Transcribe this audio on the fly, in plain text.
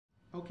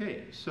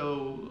Okay,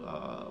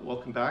 so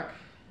welcome back.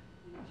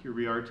 Here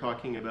we are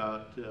talking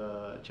about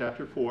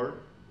Chapter 4,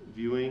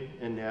 Viewing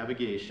and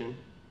Navigation.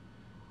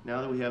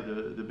 Now that we have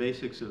the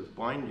basics of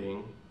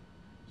binding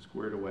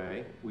squared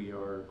away, we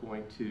are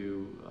going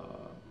to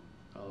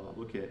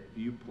look at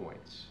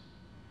viewpoints.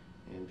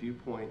 And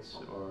viewpoints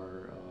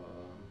are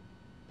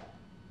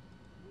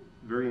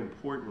very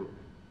important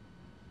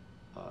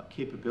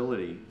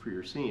capability for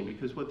your scene,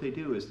 because what they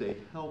do is they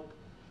help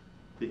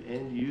the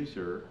end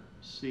user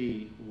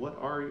see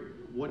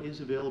what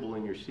is available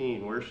in your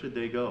scene, where should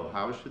they go,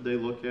 how should they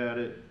look at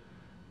it,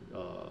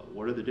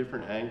 what are the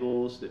different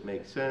angles that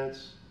make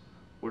sense,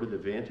 what are the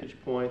vantage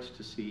points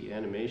to see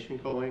animation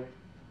going,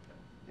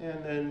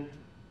 and then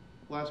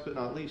last but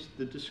not least,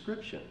 the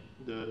description,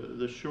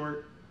 the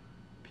short,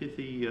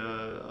 pithy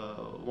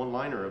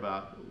one-liner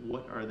about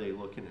what are they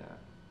looking at.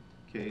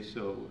 Okay,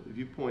 so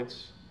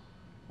viewpoints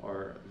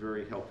are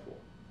very helpful.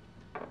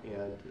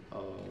 And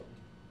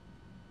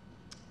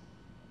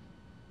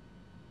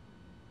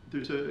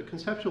there's a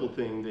conceptual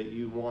thing that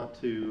you want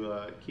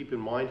to keep in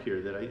mind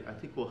here that I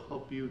think will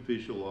help you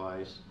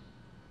visualize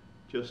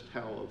just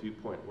how a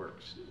viewpoint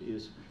works.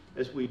 Is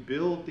as we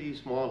build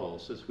these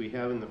models, as we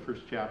have in the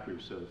first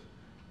chapters of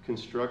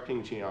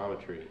constructing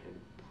geometry and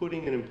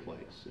putting it in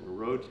place and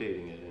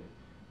rotating it and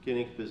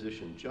getting it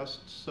positioned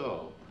just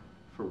so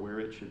for where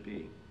it should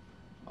be,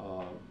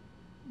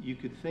 you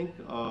could think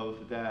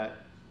of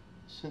that,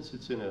 since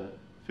it's in a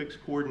fixed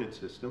coordinate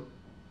system,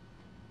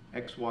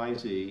 x, y,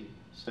 z,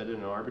 set in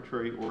an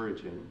arbitrary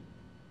origin,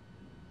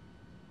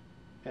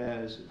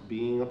 as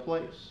being a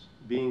place,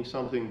 being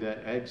something that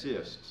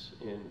exists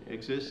in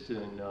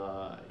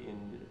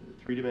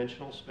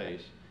three-dimensional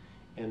space.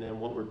 And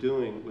then what we're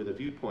doing with a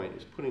viewpoint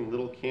is putting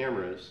little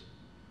cameras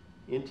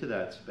into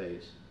that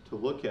space to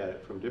look at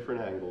it from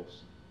different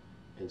angles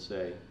and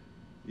say,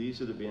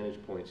 these are the vantage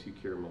points you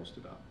care most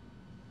about.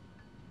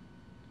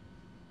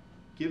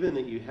 Given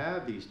that you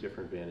have these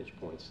different vantage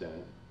points,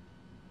 then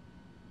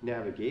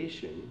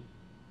navigation,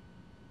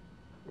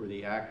 or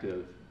the act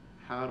of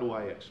how do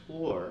I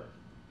explore,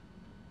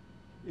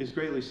 is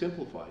greatly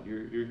simplified.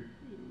 Your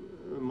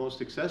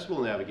most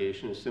accessible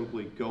navigation is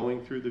simply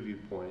going through the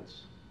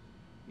viewpoints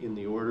in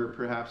the order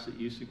perhaps that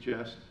you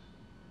suggest,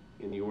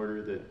 in the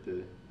order that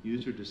the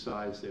user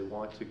decides they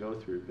want to go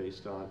through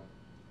based on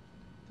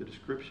the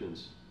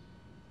descriptions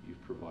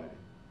you've provided.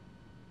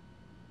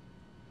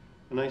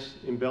 A nice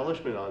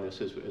embellishment on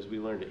this as we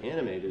learn to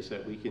animate is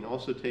that we can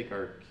also take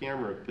our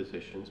camera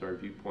positions, our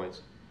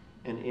viewpoints,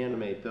 and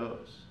animate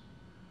those.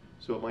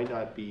 So it might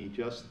not be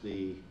just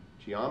the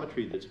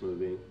geometry that's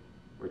moving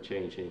or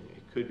changing,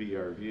 it could be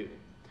our view.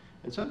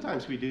 And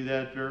sometimes we do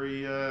that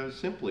very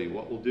simply.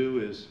 What we'll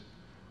do is,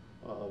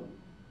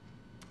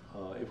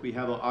 if we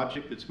have an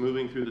object that's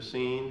moving through the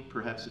scene,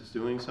 perhaps it's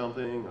doing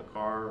something, a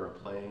car or a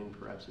plane,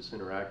 perhaps it's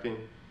interacting,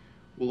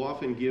 we'll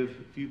often give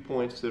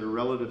viewpoints that are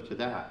relative to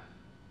that,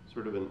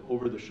 sort of an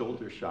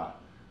over-the-shoulder shot.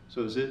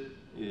 So as it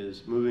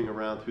is moving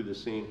around through the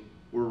scene,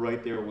 we're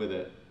right there with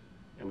it,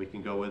 and we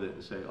can go with it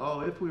and say, oh,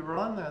 if we were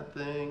on that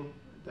thing,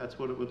 that's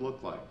what it would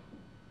look like.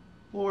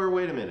 Or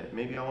wait a minute,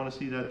 maybe I want to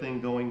see that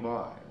thing going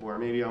by. Or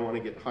maybe I want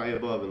to get high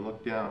above and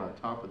look down on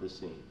top of the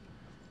scene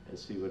and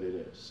see what it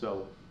is.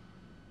 So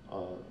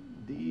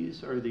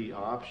these are the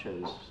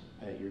options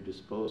at your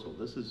disposal.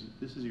 This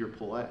is your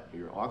palette,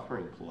 your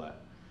authoring palette,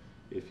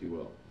 if you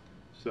will.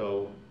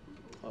 So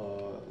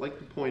I'd like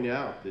to point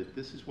out that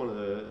this is one of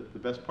the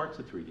best parts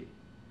of 3D,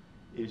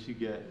 is you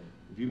get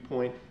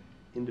viewpoint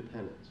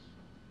independence.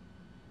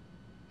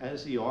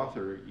 As the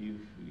author,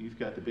 you've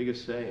got the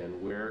biggest say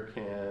in where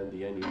can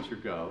the end user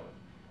go,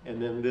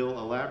 and then they'll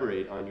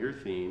elaborate on your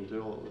themes.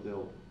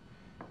 They'll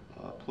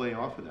play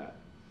off of that.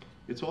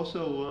 It's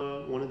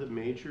also one of the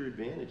major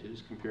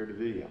advantages compared to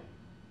video.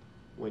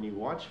 When you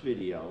watch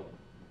video,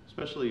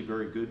 especially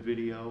very good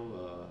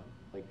video,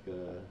 like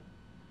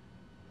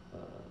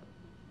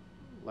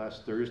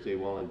last Thursday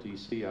while in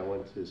DC, I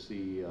went to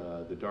see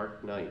The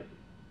Dark Knight,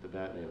 the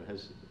Batman.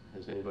 Has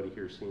anybody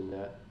here seen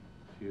that?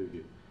 A few of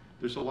you.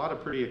 There's a lot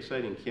of pretty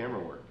exciting camera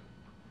work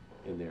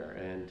in there,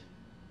 and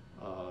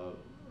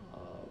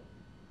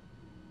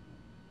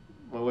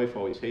my wife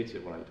always hates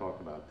it when I talk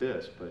about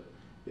this, but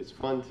it's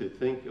fun to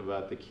think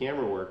about the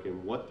camera work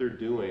and what they're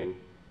doing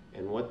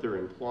and what they're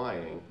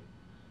implying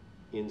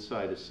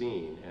inside a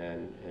scene.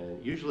 And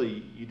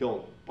usually you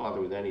don't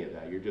bother with any of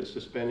that. You're just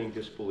suspending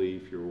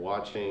disbelief. You're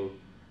watching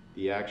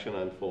the action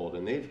unfold,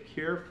 and they've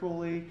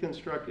carefully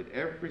constructed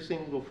every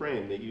single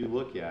frame that you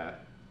look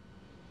at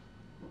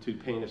to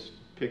paint a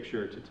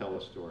picture, to tell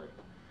a story.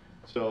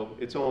 So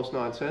it's almost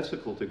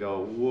nonsensical to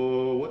go,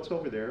 whoa, what's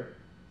over there?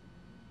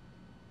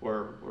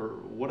 Or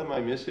what am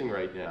I missing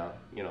right now?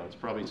 You know, it's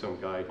probably some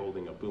guy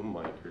holding a boom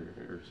mic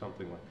or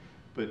something like.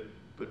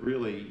 But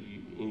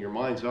really, in your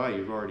mind's eye,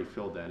 you've already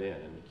filled that in,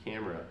 and the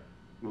camera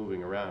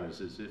moving around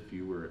is as if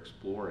you were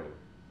exploring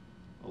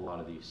a lot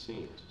of these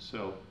scenes.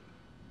 So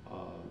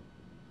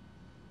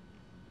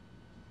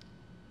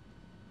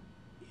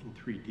in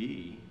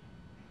 3D,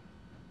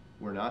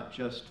 we're not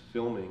just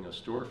filming a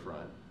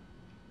storefront,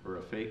 or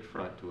a fake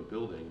front to a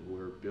building.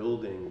 We're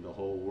building the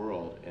whole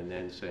world and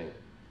then saying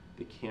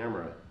the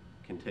camera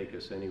can take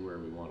us anywhere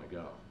we want to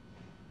go.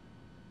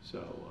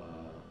 So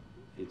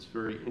it's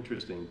very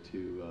interesting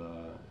to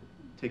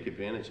take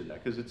advantage of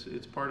that, because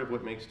it's part of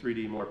what makes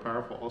 3D more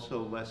powerful.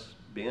 Also less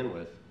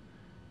bandwidth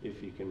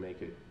if you can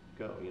make it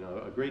go. You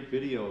know, a great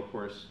video, of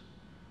course,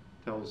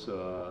 tells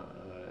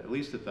at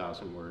least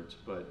 1,000 words,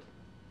 but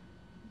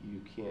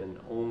you can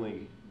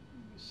only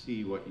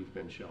see what you've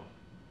been shown.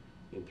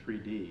 In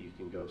 3D, you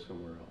can go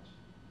somewhere else.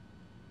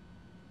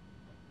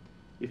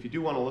 If you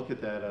do want to look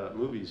at that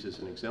movies as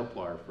an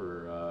exemplar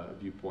for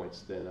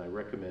viewpoints, then I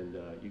recommend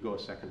you go a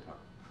second time.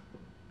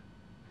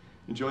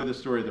 Enjoy the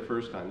story the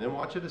first time, then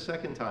watch it a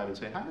second time and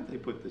say, how did they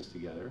put this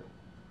together?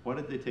 Why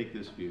did they take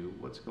this view?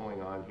 What's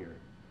going on here?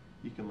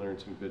 You can learn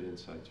some good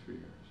insights for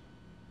yours.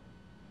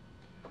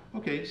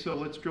 Okay, so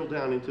let's drill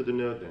down into the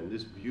node then.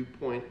 This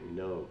viewpoint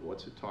node,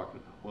 what's it talking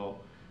about? Well,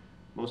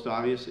 most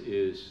obvious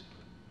is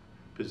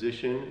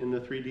position in the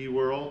 3D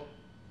world,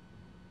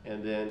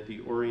 and then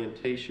the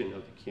orientation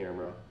of the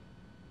camera,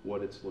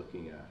 what it's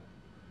looking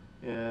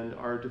at. And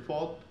our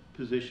default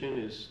position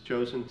is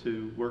chosen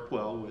to work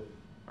well with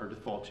our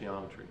default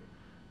geometry.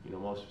 You know,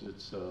 most of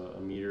it's a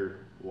meter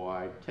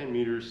wide. 10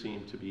 meters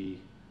seem to be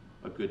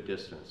a good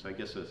distance. I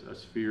guess a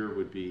sphere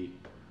would be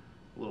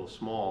a little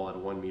small at a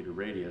 1 meter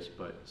radius,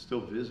 but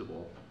still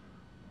visible.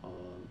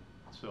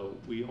 So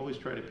we always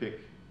try to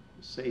pick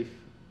safe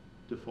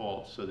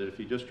defaults so that if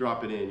you just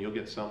drop it in, you'll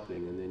get something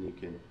and then you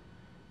can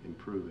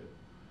improve it.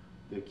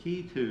 The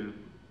key to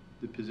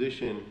the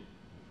position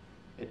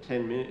at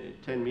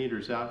 10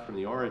 meters out from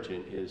the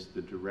origin is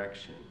the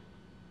direction.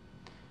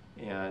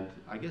 And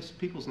I guess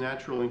people's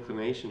natural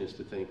inclination is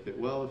to think that,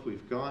 well, if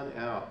we've gone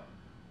out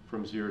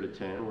from 0 to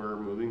 10, we're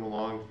moving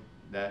along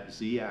that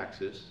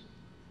z-axis,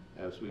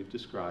 as we've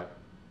described,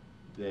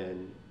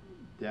 then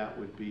that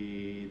would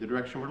be the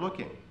direction we're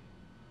looking.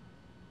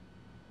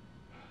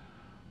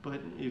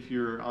 But if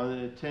you're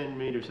on 10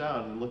 meters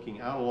out and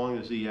looking out along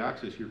the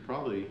z-axis, you're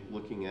probably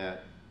looking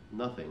at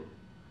nothing,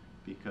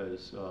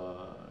 because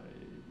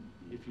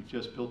if you've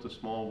just built a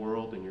small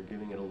world and you're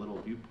giving it a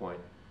little viewpoint,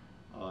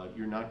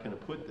 you're not going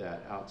to put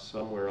that out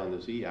somewhere on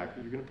the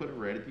z-axis. You're going to put it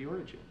right at the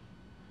origin,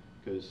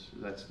 because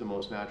that's the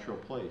most natural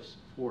place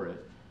for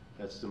it.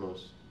 That's the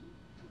most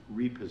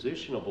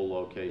repositionable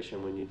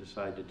location when you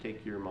decide to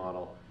take your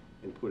model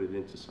and put it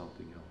into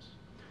something else.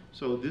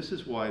 So this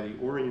is why the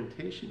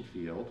orientation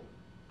field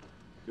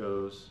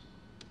goes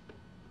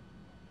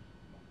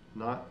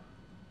not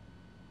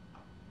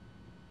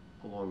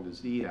along the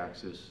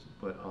z-axis,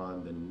 but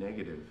on the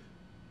negative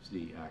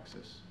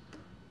z-axis,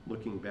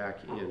 looking back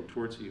in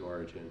towards the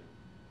origin.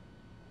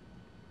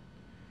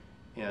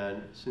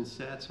 And since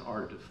that's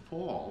our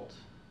default,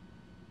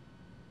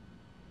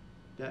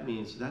 that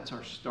means that's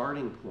our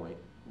starting point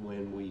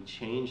when we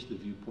change the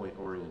viewpoint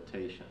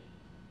orientation.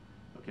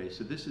 Okay,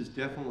 so this is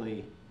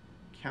definitely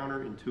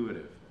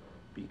counterintuitive,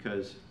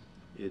 because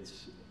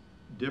it's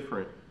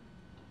different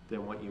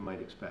than what you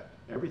might expect.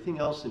 Everything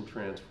else in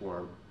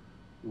transform,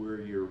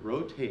 where you're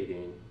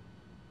rotating,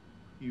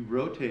 you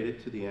rotate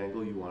it to the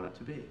angle you want it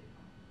to be.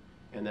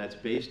 And that's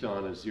based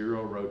on a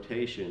 0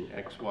 rotation,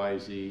 X, Y,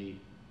 Z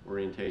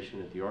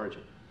orientation at the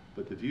origin.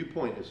 But the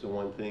viewpoint is the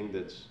one thing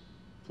that's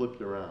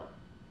flipped around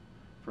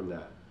from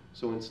that.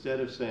 So instead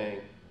of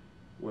saying,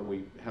 when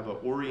we have an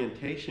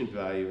orientation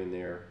value in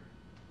there,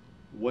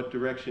 what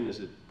direction is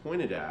it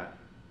pointed at?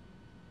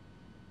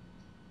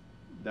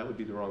 That would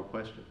be the wrong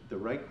question. The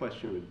right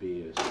question would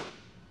be is,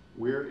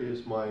 where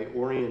is my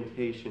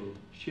orientation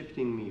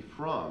shifting me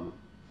from?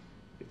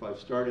 If I've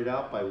started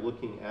out by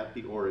looking at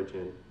the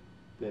origin,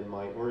 then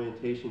my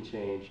orientation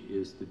change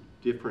is the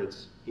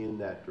difference in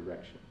that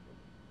direction.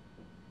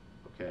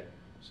 Okay,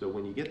 so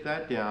when you get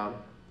that down,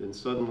 then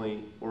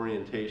suddenly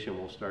orientation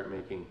will start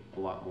making a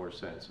lot more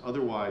sense.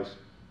 Otherwise,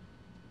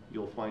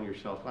 you'll find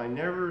yourself, I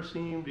never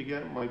seem to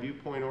get my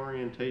viewpoint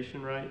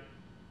orientation right.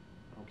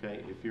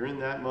 Okay, if you're in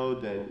that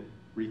mode, then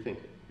rethink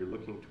it. You're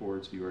looking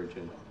towards the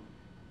origin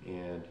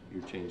and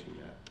you're changing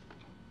that.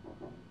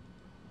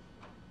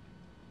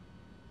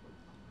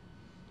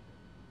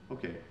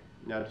 Okay,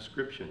 now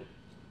description.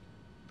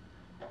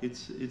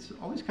 It's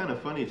always kind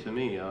of funny to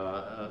me.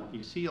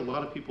 You see a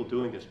lot of people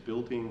doing this,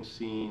 building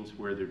scenes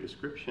where their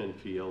description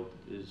field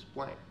is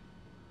blank.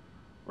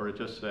 Or it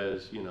just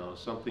says, you know,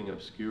 something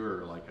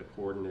obscure like a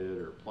coordinate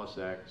or plus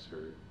X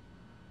or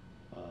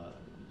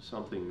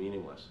something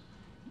meaningless.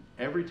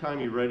 Every time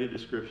you write a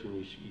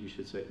description, you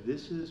should say,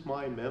 this is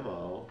my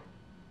memo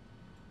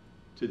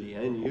to the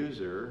end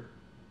user.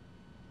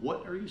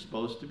 What are you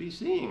supposed to be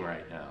seeing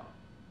right now?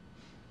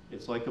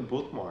 It's like a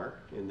bookmark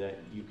in that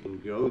you can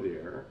go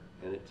there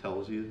and it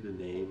tells you the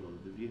name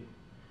of the view.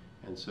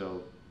 And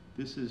so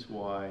this is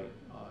why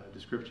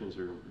descriptions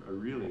are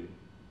really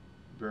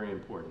very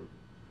important.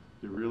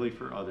 They're really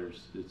for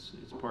others. It's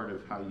part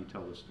of how you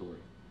tell the story.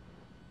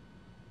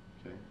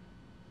 Okay.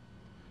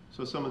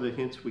 So some of the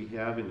hints we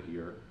have in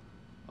here,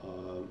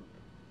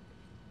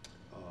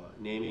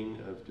 naming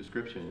of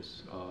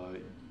descriptions.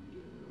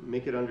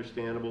 make it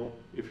understandable.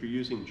 If you're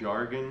using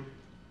jargon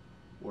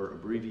or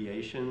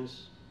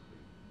abbreviations,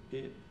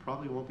 it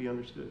probably won't be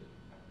understood.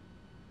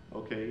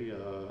 Okay,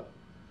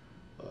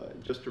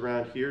 just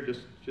around here,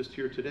 just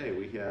here today,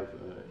 we have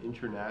an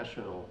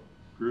international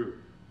group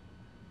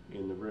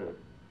in the room.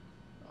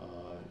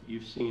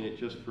 You've seen it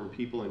just from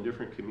people in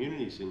different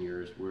communities in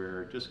yours,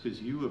 where just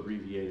because you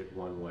abbreviate it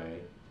one way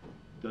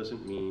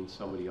doesn't mean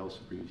somebody else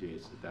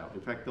abbreviates it that way.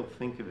 In fact, they'll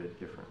think of it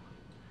differently.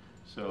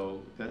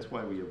 So that's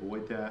why we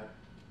avoid that.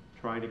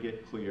 Try to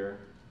get clear.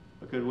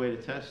 A good way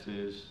to test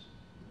is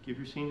give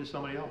your scene to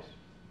somebody else.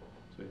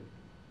 Say,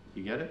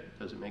 you get it?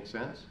 Does it make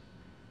sense?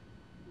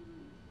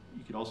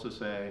 You could also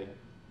say,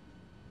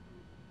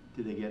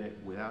 did they get it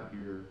without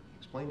your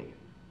explaining it?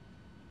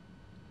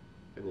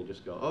 And they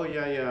just go, oh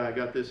yeah, I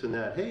got this and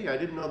that. Hey, I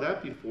didn't know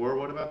that before.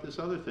 What about this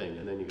other thing?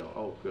 And then you go,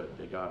 oh good,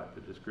 they got it.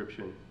 The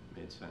description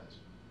made sense.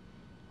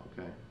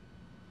 Okay.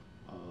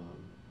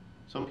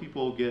 Some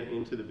people get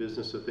into the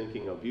business of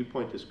thinking a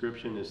viewpoint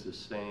description is the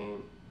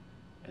same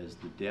as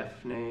the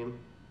DEF name,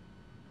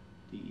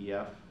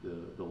 DEF,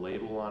 the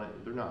label on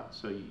it. They're not.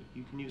 So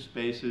you can use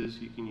spaces,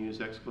 you can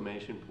use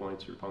exclamation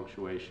points or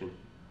punctuation,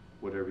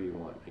 whatever you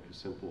want. Make a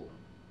simple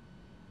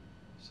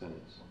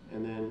sentence.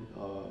 And then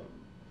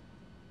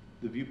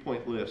the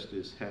viewpoint list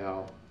is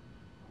how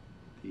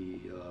the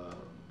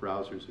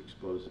browsers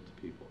expose it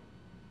to people.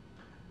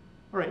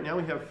 All right, now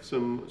we have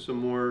some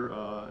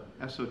more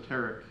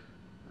esoteric,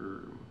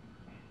 or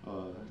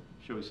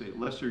shall we say,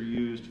 lesser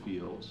used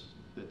fields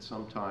that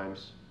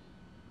sometimes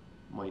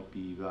might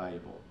be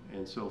valuable.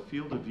 And so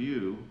field of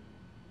view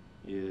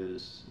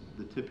is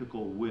the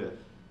typical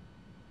width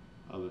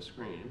of a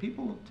screen. And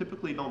people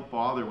typically don't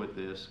bother with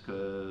this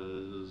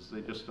because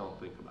they just don't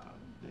think about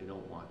it. They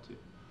don't want to.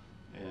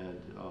 And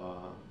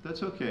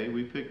that's okay.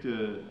 We picked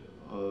a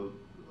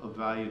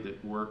value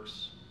that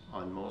works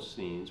on most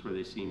scenes where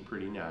they seem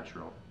pretty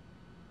natural.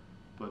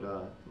 But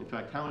in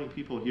fact, how many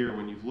people here,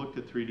 when you've looked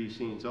at 3D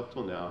scenes up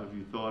till now, have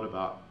you thought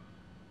about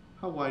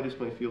how wide is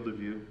my field of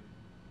view?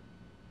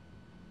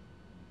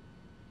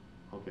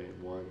 Okay,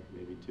 1,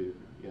 maybe 2,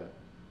 yeah.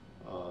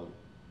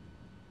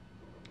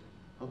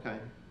 Okay,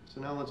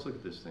 so now let's look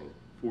at this thing.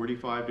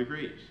 45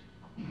 degrees.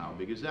 How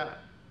big is that?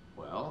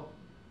 Well,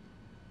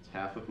 it's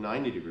half of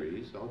 90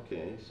 degrees.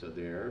 Okay, so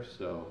there,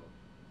 so,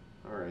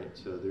 all right,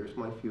 so there's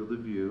my field of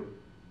view.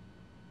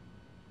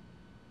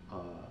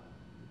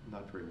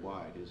 Not very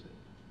wide, is it?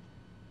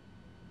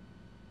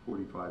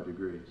 45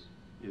 degrees.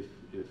 If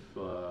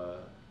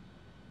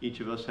each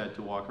of us had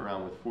to walk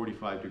around with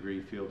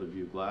 45-degree field of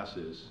view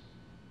glasses,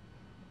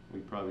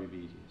 we'd probably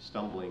be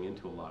stumbling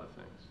into a lot of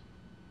things.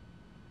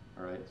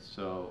 All right,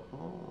 so,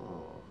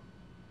 oh,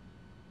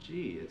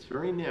 gee, it's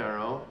very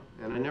narrow,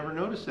 and I never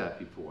noticed that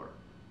before.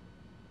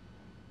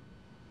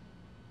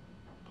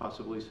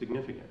 Possibly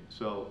significant.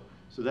 So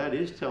that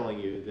is telling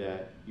you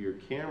that your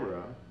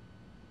camera,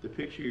 the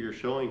picture you're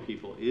showing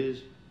people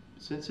is,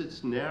 since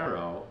it's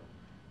narrow,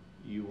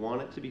 you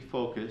want it to be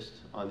focused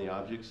on the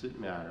objects that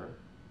matter.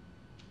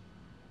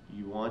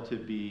 You want to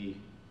be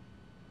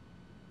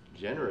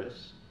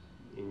generous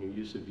in your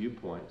use of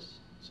viewpoints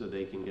so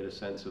they can get a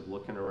sense of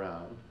looking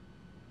around.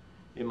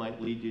 It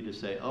might lead you to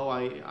say, oh,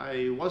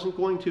 I wasn't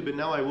going to, but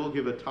now I will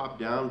give a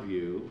top-down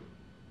view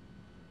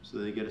so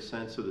they get a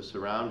sense of the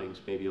surroundings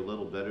maybe a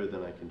little better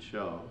than I can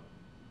show.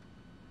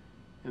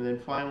 And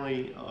then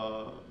finally,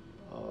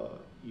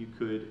 you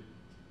could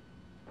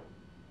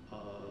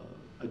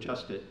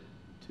adjust it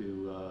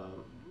to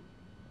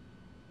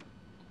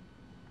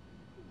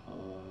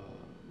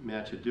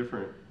match a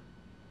different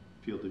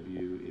field of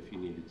view if you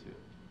needed to.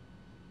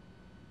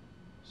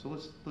 So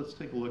let's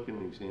take a look at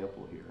an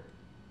example here.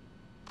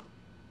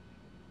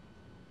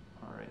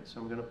 All right, so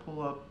I'm going to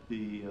pull up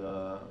the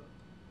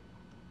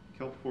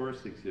kelp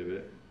forest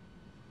exhibit.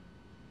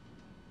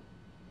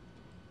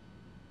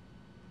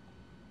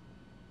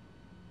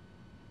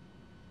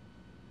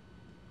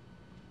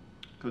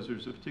 Because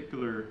there's a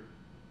particular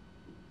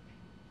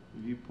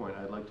viewpoint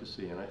I'd like to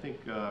see. And I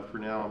think for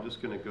now I'm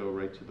just going to go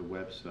right to the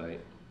website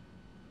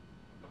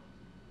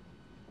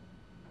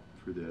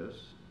for this.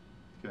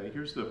 Okay,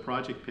 here's the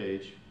project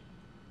page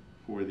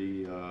for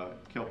the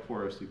kelp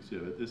forest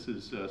exhibit. This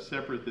is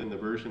separate than the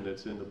version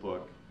that's in the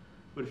book.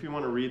 But if you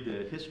want to read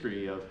the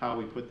history of how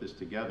we put this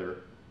together,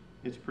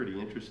 it's pretty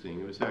interesting.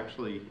 It was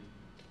actually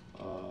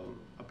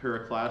a pair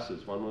of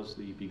classes. One was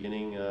the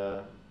beginning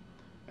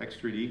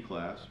X3D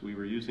class. We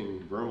were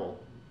using Vermal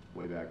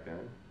way back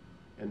then.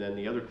 And then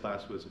the other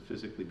class was a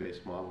physically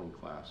based modeling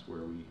class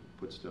where we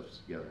put stuff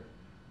together.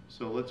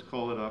 So let's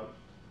call it up.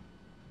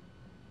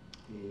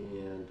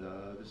 And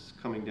this is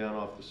coming down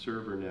off the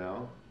server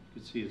now.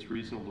 You can see it's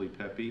reasonably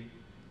peppy.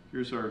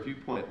 Here's our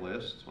viewpoint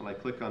list. When I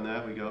click on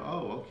that, we go,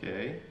 oh,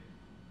 okay.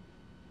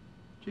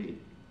 Gee,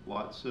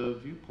 lots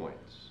of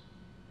viewpoints.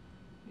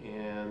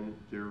 And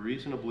they're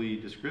reasonably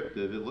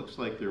descriptive. It looks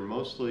like they're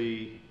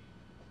mostly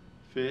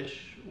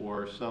fish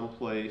or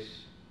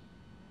someplace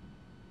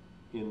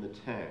in the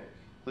tank.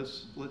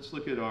 Let's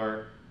look at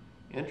our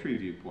entry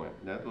viewpoint.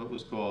 That's what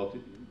was called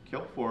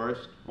Kelp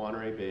Forest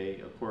Monterey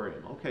Bay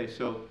Aquarium. Okay,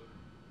 so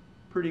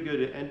pretty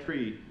good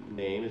entry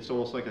name. It's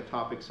almost like a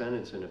topic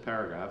sentence in a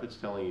paragraph. It's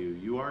telling you,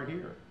 you are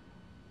here.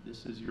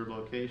 This is your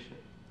location.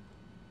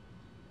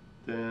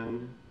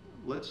 Then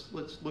let's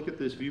look at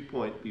this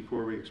viewpoint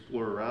before we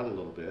explore around a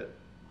little bit.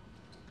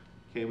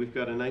 Okay, we've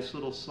got a nice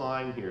little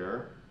sign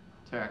here,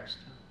 text.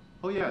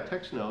 Oh yeah,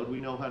 text node, we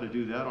know how to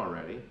do that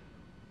already.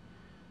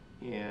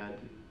 And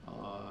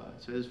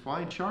it says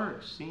find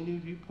sharks, see new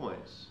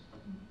viewpoints.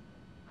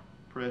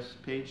 Press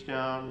page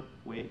down,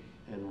 wait,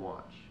 and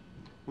watch.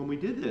 When we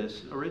did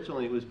this,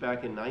 originally it was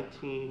back in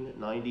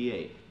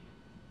 1998,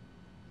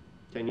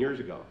 10 years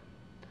ago.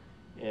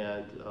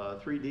 And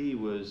 3D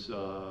was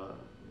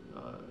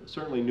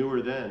certainly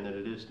newer then than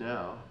it is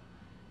now.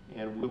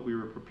 And what we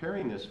were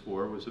preparing this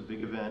for was a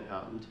big event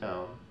out in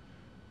town,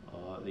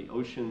 the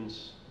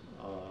Oceans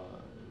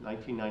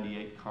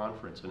 1998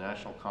 conference, a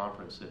national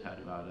conference that had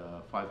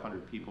about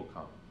 500 people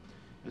come.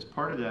 As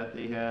part of that,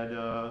 they had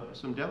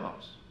some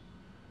demos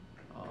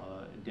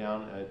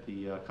down at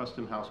the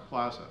Custom House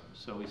Plaza.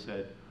 So we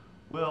said,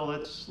 well,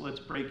 let's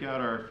break out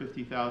our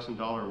 $50,000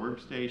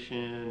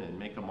 workstation and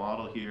make a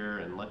model here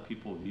and let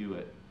people view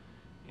it.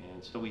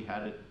 And so we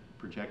had it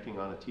projecting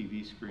on a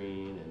TV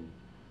screen, and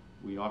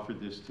we offered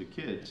this to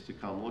kids to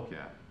come look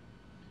at.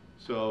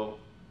 So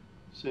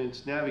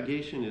since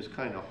navigation is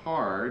kind of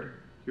hard,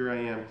 here I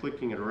am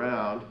clicking it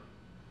around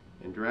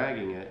and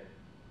dragging it.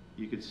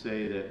 You could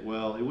say that,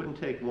 well, it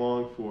wouldn't take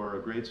long for a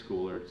grade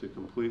schooler to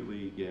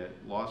completely get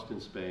lost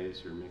in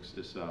space or mix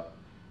this up.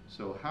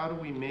 So how do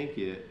we make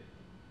it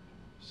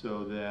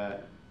so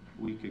that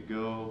we could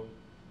go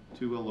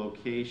to a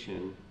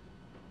location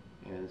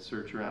and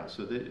search around?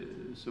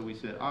 So we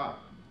said,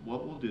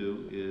 what we'll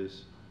do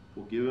is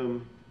we'll give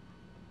them,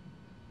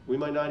 we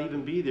might not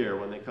even be there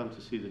when they come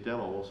to see the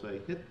demo. We'll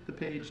say, hit the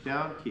page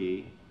down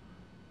key,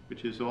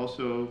 which is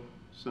also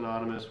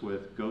synonymous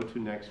with go to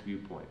next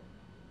viewpoint.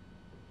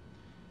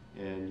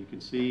 And you can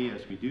see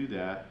as we do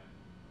that,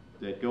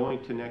 that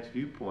going to next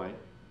viewpoint,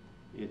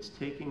 it's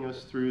taking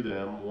us through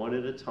them one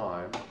at a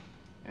time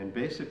and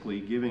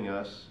basically giving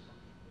us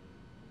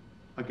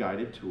a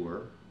guided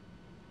tour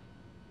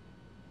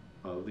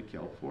of the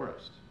kelp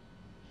forest.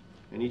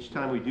 And each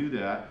time we do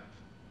that,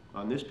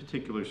 on this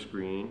particular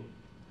screen,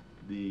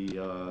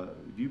 the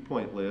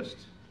viewpoint list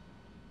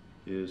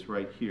is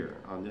right here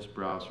on this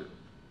browser.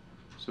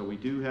 So we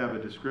do have a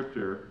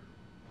descriptor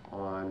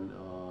on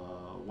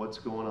what's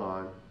going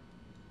on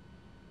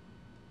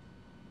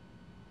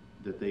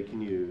that they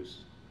can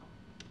use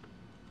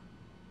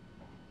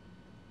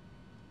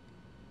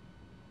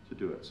to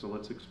do it. So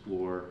let's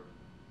explore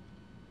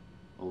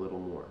a little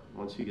more.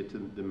 Once you get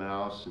to the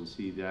mouse and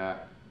see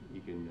that,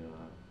 you can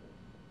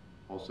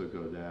also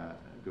go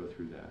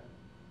through that.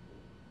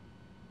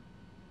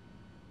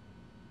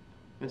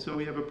 And so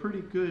we have a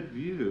pretty good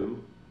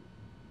view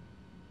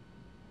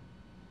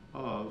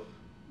of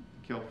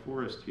the kelp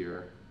forest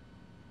here.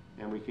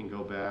 And we can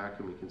go back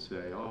and we can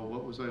say, oh,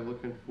 what was I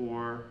looking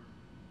for?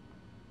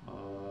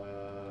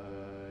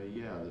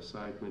 Yeah, the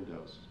side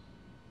windows.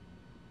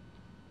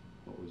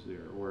 What was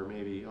there? Or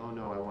maybe, oh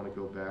no, I want to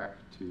go back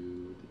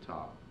to the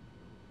top.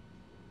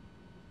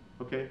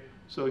 Okay,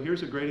 so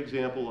here's a great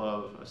example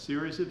of a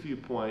series of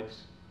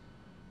viewpoints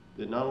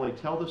that not only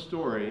tell the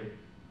story,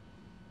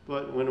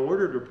 but when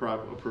ordered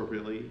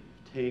appropriately,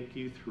 take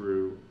you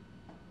through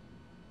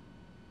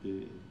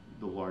the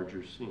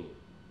larger scene.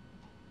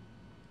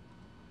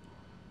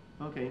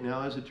 Okay,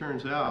 now as it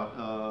turns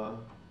out,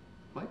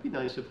 might be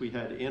nice if we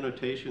had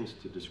annotations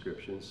to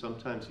descriptions.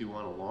 Sometimes you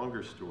want a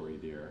longer story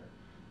there.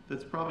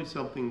 That's probably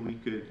something we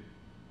could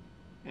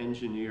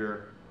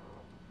engineer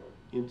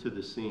into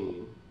the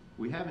scene.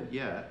 We haven't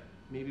yet.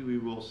 Maybe we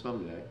will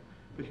someday.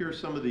 But here are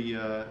some of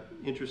the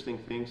interesting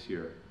things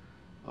here.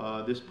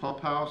 This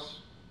pump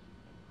house.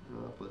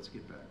 Let's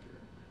get back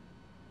here.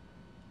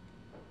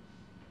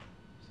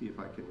 See if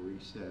I can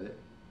reset it.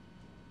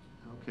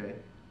 Okay.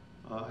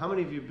 How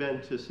many of you have been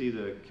to see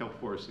the kelp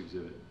forest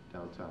exhibit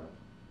downtown?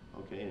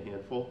 Okay, a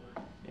handful.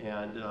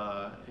 And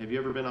have you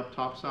ever been up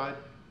topside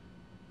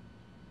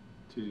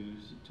to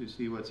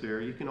see what's there?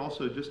 You can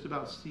also just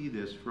about see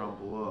this from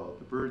below.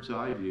 The bird's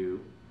eye view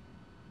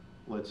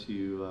lets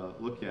you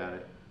look at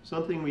it.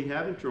 Something we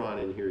haven't drawn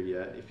in here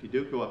yet, if you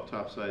do go up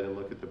topside and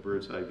look at the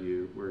bird's eye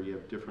view where you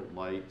have different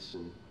lights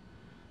and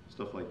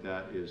stuff like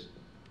that, is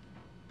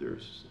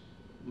there's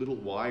little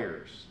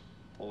wires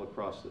all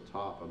across the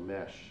top, a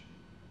mesh.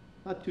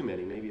 Not too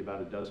many, maybe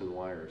about a dozen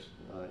wires.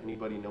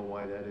 Anybody know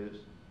why that is?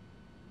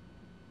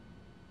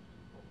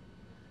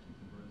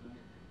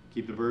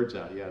 Keep the birds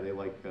out. Yeah, they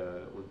like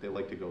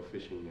to go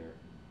fishing there.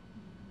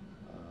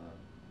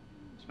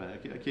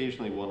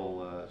 Occasionally one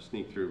will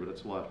sneak through, but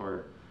it's a lot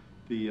harder.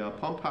 The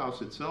pump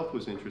house itself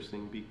was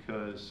interesting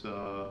because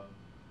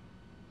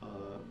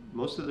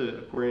most of the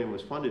aquarium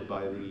was funded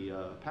by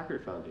the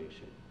Packard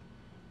Foundation,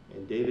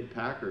 and David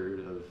Packard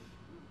of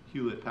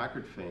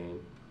Hewlett-Packard fame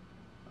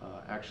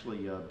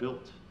actually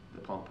built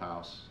the pump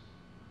house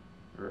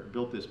or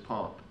built this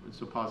pump.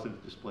 It's a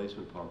positive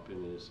displacement pump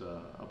in his,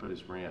 up at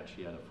his ranch.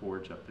 He had a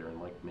forge up there and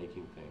liked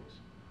making things.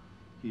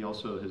 He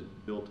also has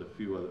built a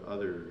few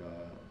other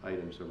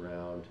items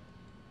around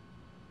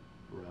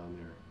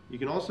there. You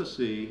can also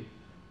see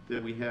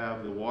that we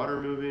have the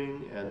water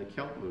moving and the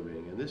kelp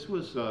moving. And this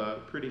was a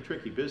pretty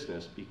tricky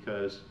business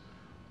because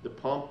the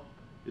pump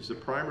is the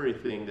primary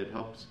thing that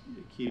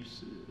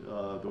keeps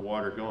the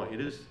water going. It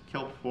is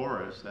kelp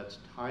forest, that's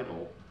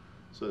tidal,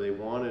 so they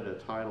wanted a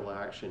tidal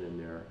action in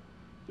there.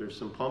 There's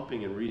some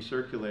pumping and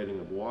recirculating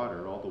of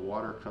water. All the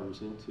water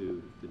comes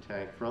into the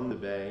tank from the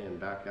bay and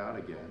back out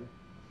again.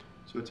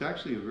 So it's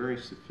actually a very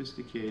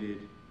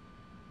sophisticated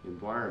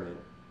environment.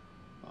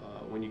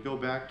 When you go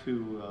back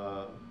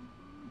to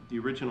the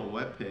original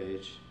web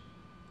page,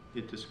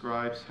 it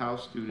describes how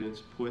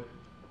students put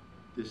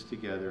this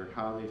together,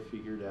 how they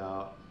figured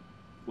out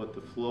what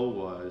the flow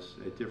was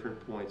at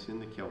different points in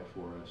the kelp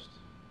forest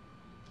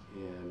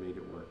and made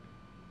it work.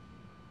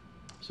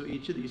 So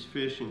each of these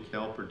fish and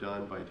kelp are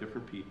done by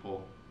different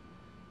people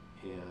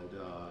and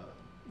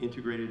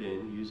integrated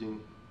in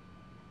using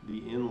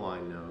the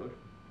inline node,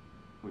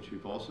 which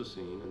we've also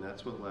seen, and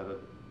that's what let a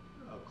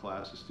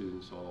class of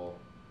students all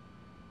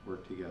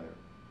work together.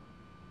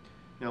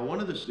 Now, one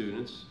of the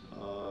students,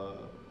 well,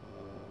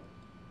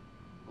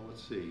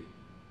 let's see.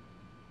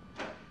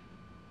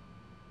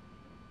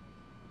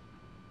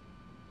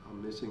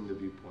 I'm missing the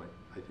viewpoint.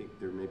 I think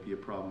there may be a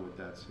problem with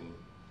that scene.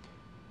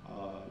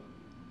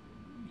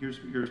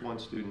 Here's one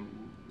student.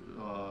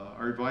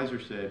 Our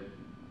advisor said,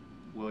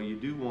 well, you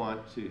do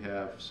want to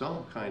have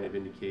some kind of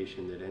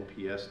indication that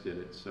NPS did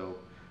it, so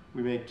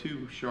we made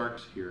two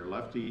sharks here,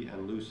 Lefty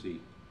and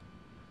Lucy.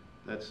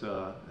 That's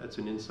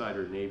an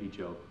insider Navy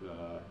joke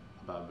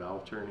about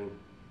valve turning,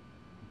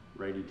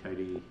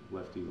 righty-tighty,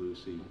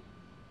 lefty-loosey.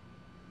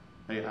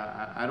 Hey,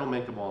 I don't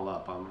make them all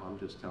up. I'm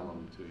just telling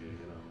them to you,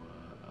 you know.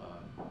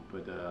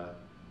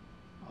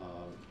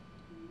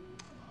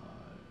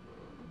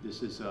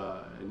 This is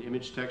an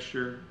image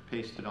texture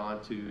pasted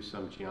onto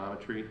some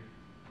geometry.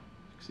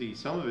 See,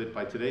 some of it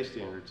by today's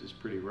standards is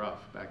pretty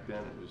rough. Back then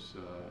it was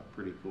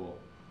pretty cool.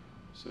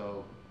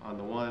 So on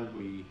the one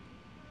we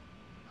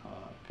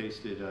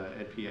pasted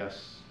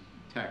NPS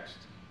text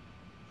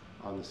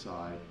on the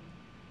side,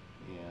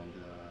 and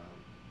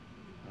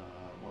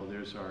well,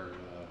 there's our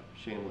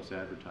shameless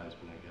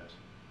advertisement, I guess.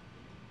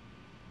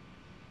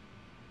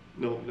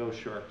 No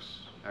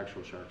sharks,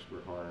 actual sharks,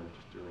 were harmed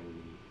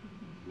during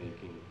the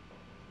making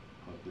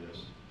of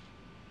this.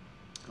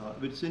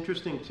 But it's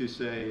interesting to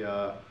say,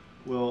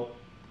 well,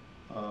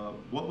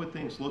 what would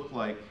things look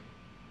like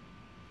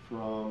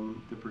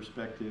from the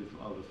perspective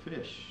of a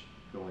fish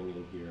going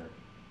in here?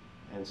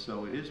 And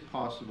so it is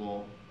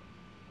possible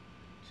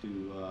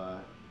to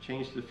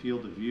change the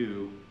field of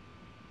view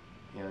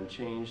and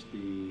change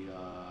the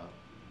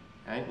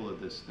angle of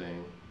this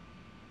thing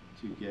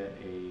to get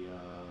a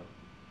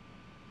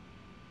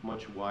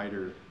much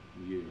wider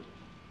view.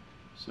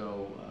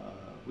 So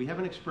we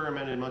haven't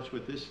experimented much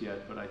with this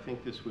yet, but I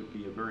think this would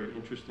be a very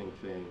interesting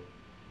thing,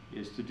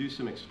 is to do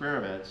some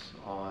experiments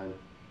on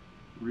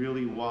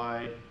really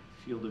wide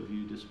field of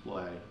view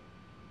display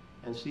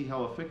and see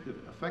how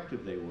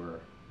effective they were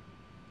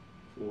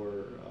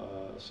for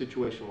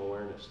situational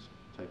awareness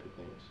type of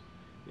things.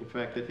 In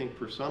fact, I think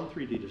for some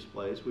 3D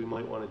displays, we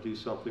might want to do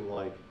something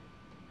like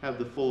have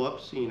the full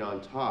up scene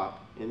on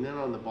top, and then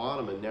on the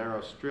bottom a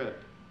narrow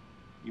strip.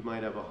 You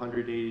might have a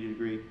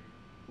 180-degree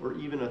or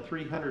even a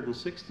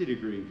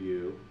 360-degree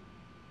view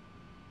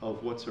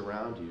of what's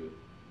around you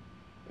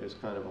as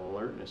kind of an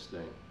alertness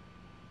thing.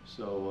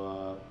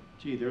 So,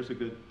 gee, there's a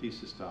good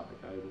thesis topic,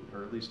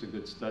 or at least a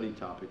good study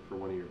topic for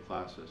one of your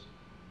classes.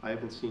 I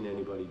haven't seen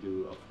anybody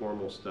do a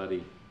formal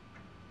study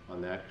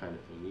on that kind of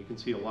thing. You can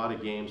see a lot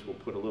of games will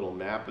put a little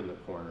map in the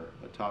corner,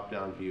 a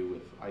top-down view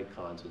with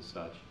icons and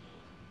such.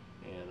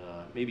 And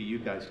maybe you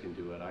guys can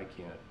do it. I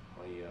can't.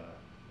 My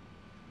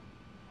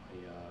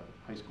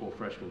high school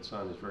freshman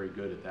son is very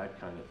good at that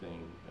kind of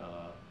thing.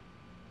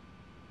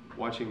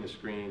 Watching the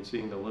screen,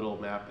 seeing the little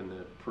map in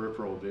the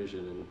peripheral vision,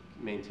 and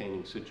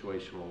maintaining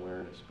situational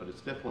awareness. But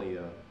it's definitely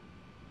a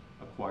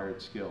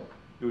acquired skill.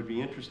 It would be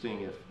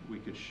interesting if we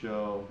could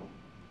show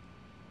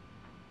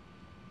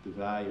the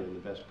value and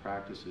the best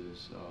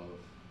practices of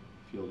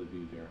field of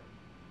view there.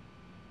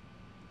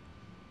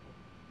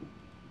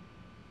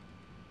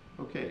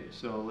 Okay,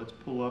 so let's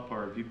pull up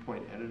our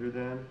viewpoint editor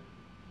then.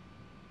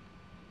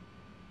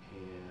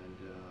 And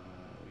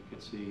we can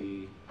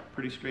see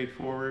pretty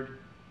straightforward.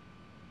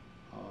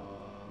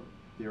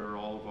 There are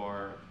all of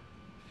our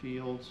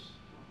fields,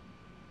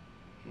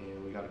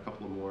 and we got a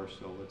couple of more,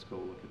 so let's go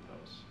look at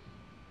those.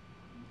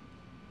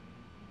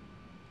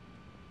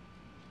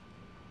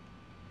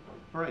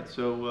 All right,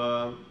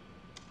 so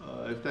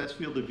if that's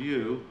field of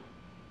view,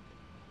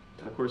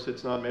 and of course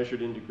it's not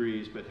measured in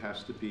degrees, but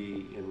has to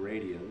be in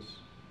radians,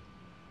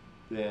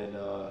 then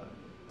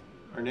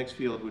our next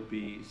field would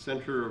be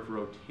center of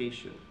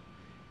rotation.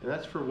 And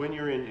that's for when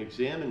you're in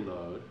examine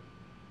mode,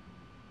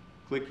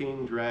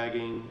 clicking,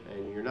 dragging,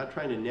 and you're not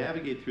trying to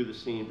navigate through the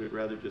scene, but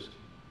rather just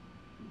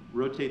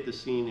rotate the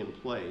scene in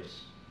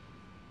place,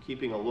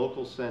 keeping a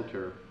local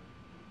center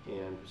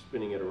and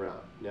spinning it around.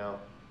 Now,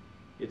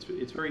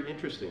 it's very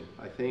interesting.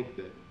 I think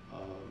that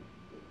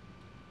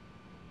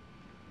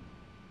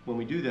when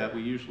we do that,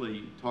 we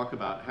usually talk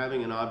about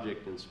having an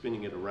object and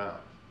spinning it around.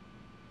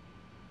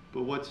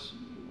 But what's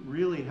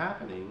really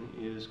happening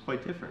is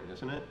quite different,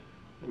 isn't it?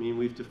 I mean,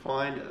 we've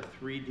defined a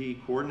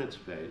 3D coordinate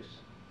space.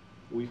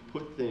 We've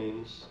put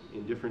things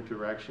in different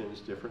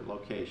directions, different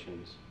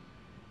locations.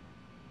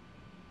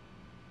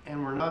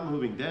 And we're not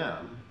moving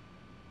them,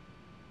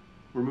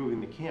 we're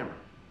moving the camera.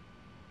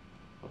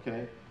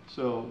 Okay?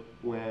 So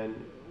when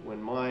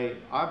my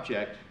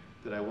object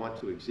that I want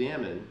to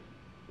examine,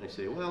 I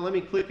say, well, let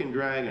me click and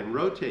drag and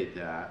rotate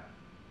that,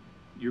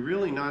 you're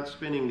really not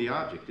spinning the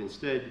object.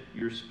 Instead,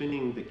 you're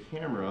spinning the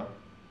camera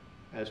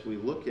as we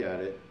look at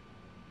it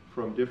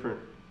from different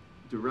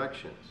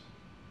directions.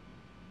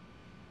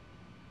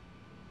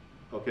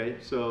 Okay,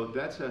 so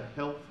that's a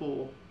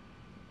helpful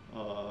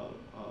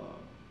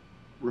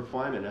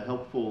refinement, a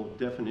helpful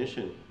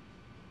definition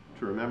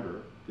to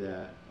remember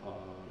that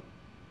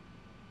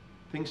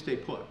things stay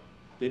put.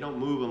 They don't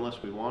move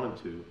unless we want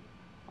them to.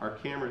 Our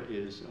camera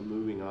is a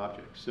moving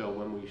object. So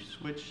when we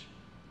switch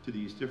to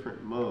these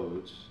different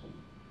modes,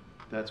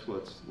 that's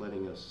what's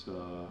letting us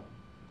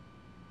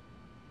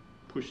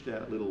push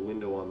that little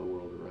window on the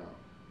world around.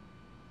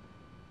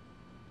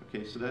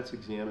 Okay, so that's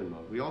examine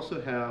mode. We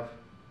also have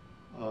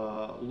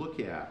look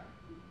at,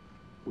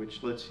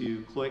 which lets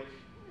you click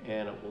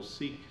and it will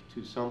seek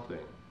to something.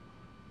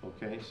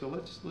 Okay, so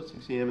let's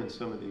examine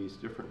some of these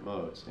different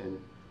modes. And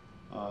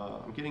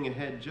I'm getting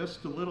ahead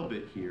just a little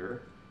bit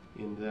here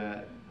in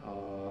that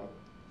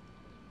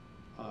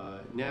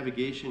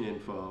navigation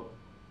info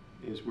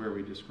is where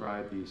we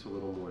describe these a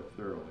little more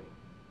thoroughly.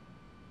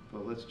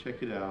 But let's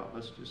check it out.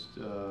 Let's just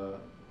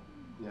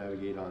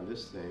navigate on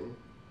this thing.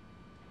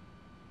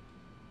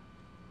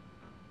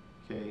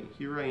 Okay,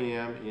 here I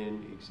am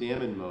in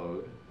examine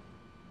mode.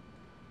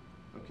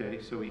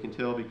 Okay, so we can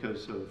tell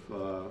because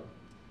of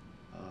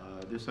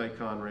this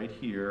icon right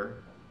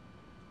here,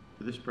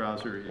 this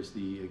browser is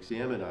the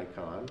examine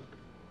icon.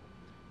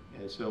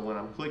 And so when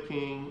I'm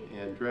clicking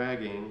and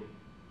dragging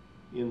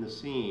in the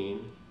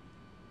scene,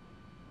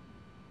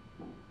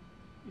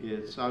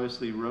 it's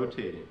obviously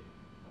rotating.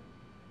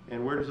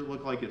 And where does it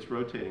look like it's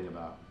rotating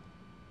about?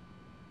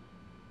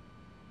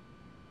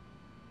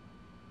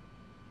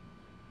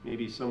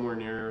 Maybe somewhere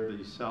near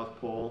the South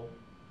Pole.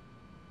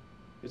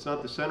 It's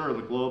not the center of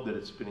the globe that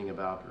it's spinning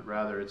about, but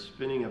rather it's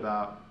spinning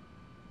about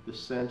the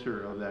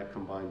center of that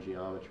combined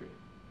geometry.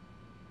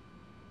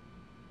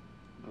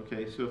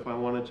 Okay, so if I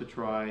wanted to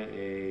try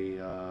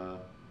a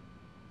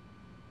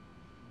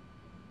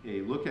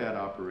look at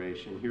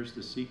operation, here's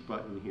the seek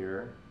button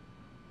here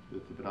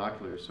with the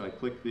binoculars. So I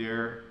click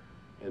there,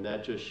 and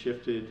that just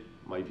shifted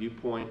my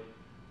viewpoint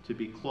to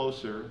be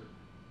closer,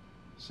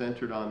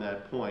 centered on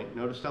that point.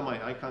 Notice how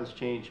my icons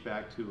change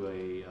back to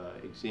a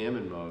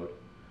examine mode.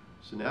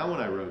 So now when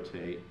I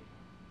rotate,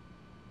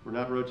 we're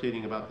not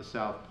rotating about the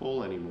South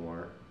Pole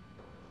anymore,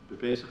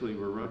 but basically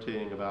we're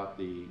rotating about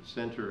the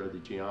center of the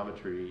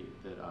geometry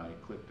that I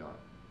clicked on.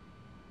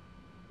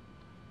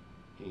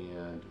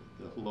 And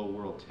the hello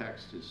world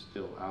text is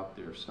still out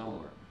there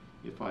somewhere.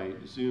 If I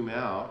zoom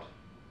out,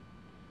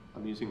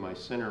 I'm using my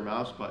center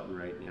mouse button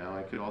right now.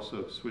 I could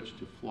also switch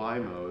to fly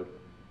mode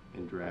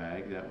and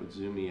drag. That would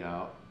zoom me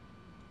out.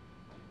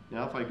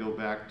 Now if I go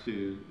back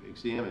to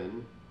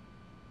examine,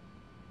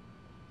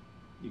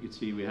 you can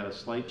see we had a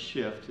slight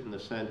shift in the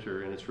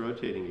center and it's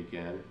rotating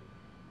again.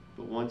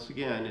 But once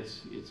again,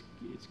 it's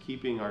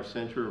keeping our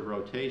center of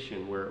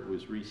rotation where it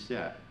was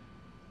reset.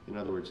 In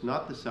other words,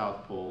 not the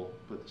South Pole,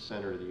 but the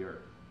center of the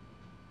Earth.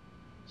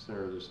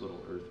 Center of this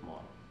little Earth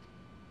model.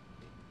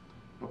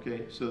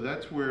 Okay, so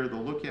that's where the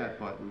look at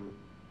button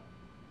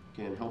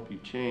can help you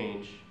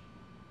change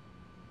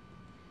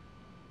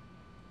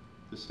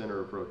the center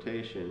of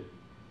rotation.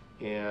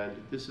 And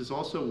this is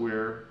also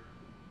where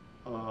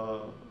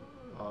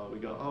we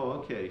go, oh,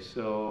 okay,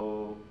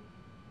 so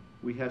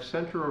we have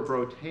center of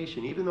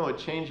rotation. Even though it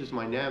changes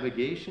my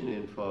navigation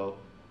info,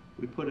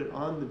 we put it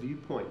on the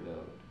viewpoint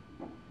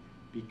node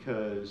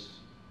because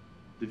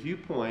the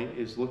viewpoint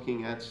is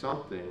looking at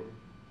something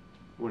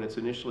when it's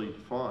initially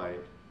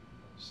defined.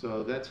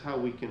 So that's how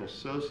we can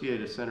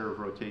associate a center of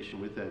rotation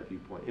with that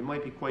viewpoint. It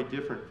might be quite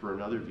different for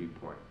another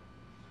viewpoint.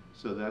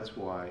 So that's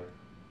why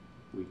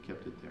we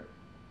kept it there.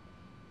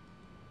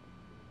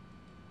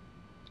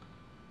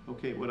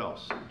 Okay, what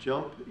else?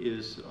 Jump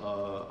is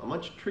a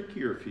much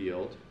trickier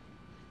field.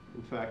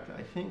 In fact,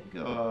 I think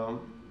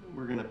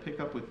we're going to pick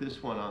up with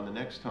this one on the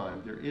next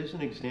time. There is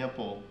an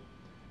example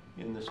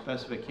in the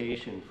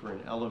specification for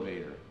an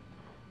elevator.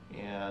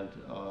 And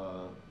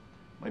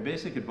my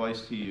basic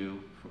advice to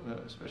you,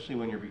 especially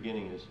when you're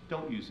beginning, is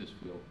don't use this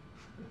field.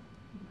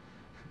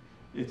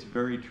 It's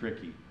very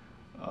tricky.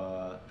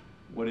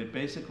 What it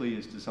basically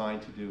is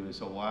designed to do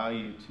is allow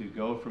you to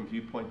go from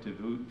viewpoint to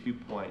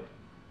viewpoint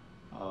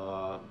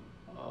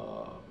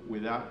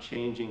without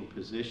changing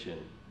position.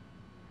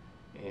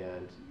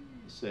 And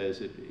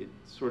says it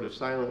sort of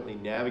silently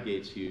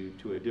navigates you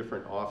to a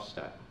different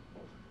offset.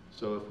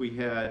 So if we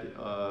had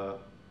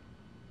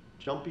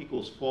jump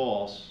equals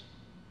false,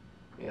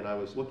 and I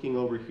was looking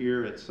over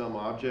here at some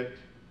object,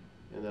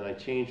 and then I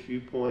changed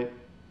viewpoint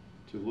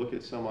to look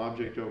at some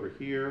object over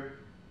here,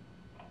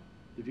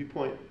 the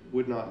viewpoint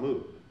would not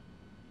move.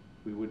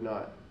 We would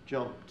not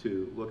jump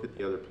to look at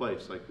the other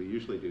place like we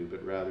usually do,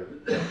 but rather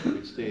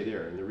we'd stay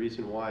there. And the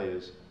reason why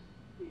is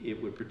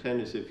it would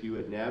pretend as if you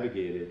had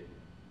navigated,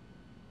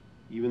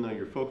 even though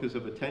your focus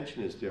of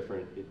attention is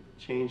different, it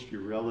changed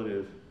your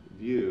relative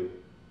view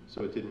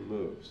so it didn't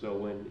move. So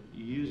when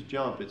you use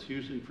jump, it's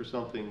usually for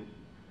something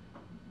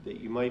that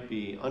you might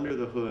be under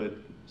the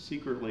hood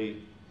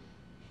secretly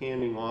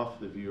handing off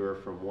the viewer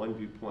from one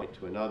viewpoint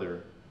to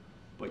another,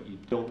 but you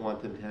don't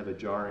want them to have a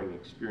jarring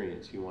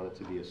experience. You want it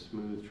to be a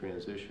smooth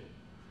transition.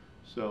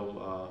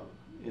 So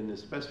in the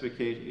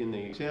specification, in the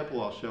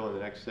example I'll show in the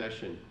next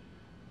session,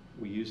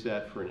 we use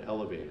that for an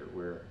elevator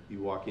where you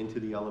walk into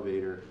the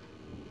elevator.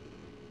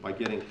 By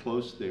getting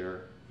close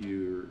there,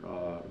 your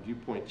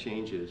viewpoint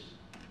changes,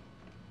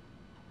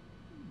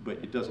 but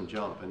it doesn't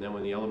jump. And then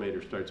when the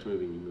elevator starts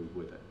moving, you move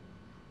with it.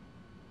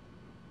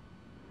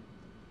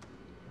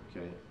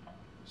 Okay.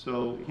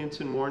 So hints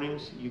and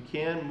warnings, you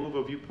can move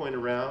a viewpoint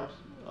around.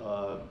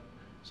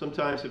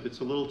 Sometimes if it's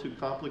a little too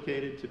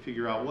complicated to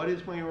figure out what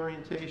is my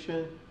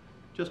orientation,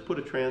 just put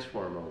a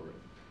transform over it.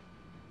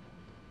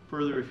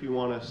 Further, if you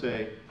want to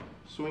say,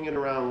 swing it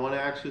around one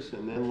axis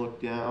and then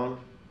look down,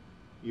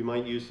 you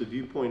might use the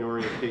viewpoint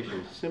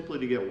orientation simply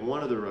to get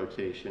one of the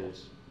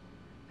rotations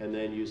and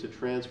then use a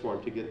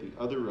transform to get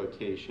the other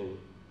rotation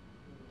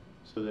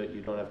so that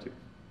you don't have to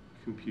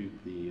compute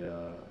the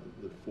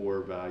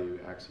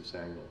 4-value axis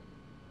angle.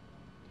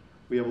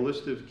 We have a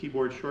list of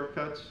keyboard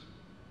shortcuts.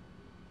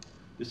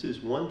 This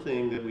is one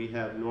thing that we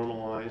have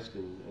normalized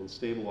and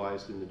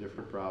stabilized in the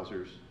different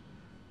browsers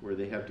where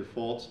they have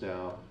defaults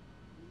now.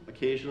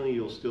 Occasionally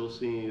you'll still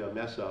see a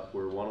mess up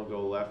where one will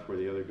go left where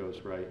the other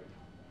goes right,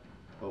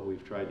 but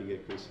we've tried to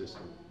get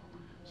consistent.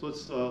 So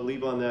let's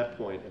leave on that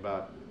point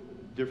about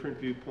different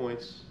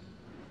viewpoints,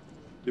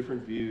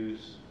 different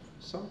views,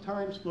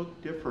 sometimes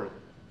look different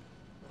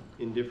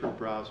in different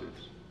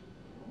browsers.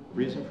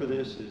 Reason for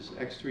this is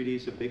X3D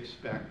is a big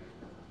spec.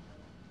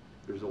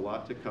 There's a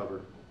lot to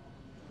cover.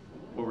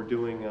 What we're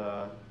doing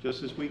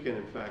just this weekend,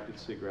 in fact, at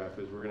SIGGRAPH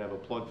is we're going to have a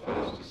plug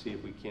fest to see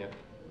if we can't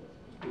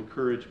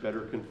encourage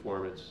better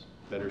conformance,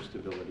 better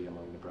stability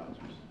among the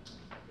browsers.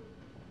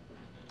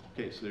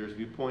 Okay, so there's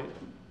viewpoint.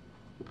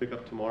 We'll pick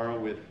up tomorrow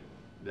with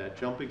that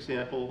jump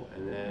example,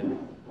 and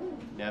then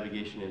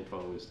navigation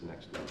info is the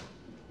next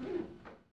one.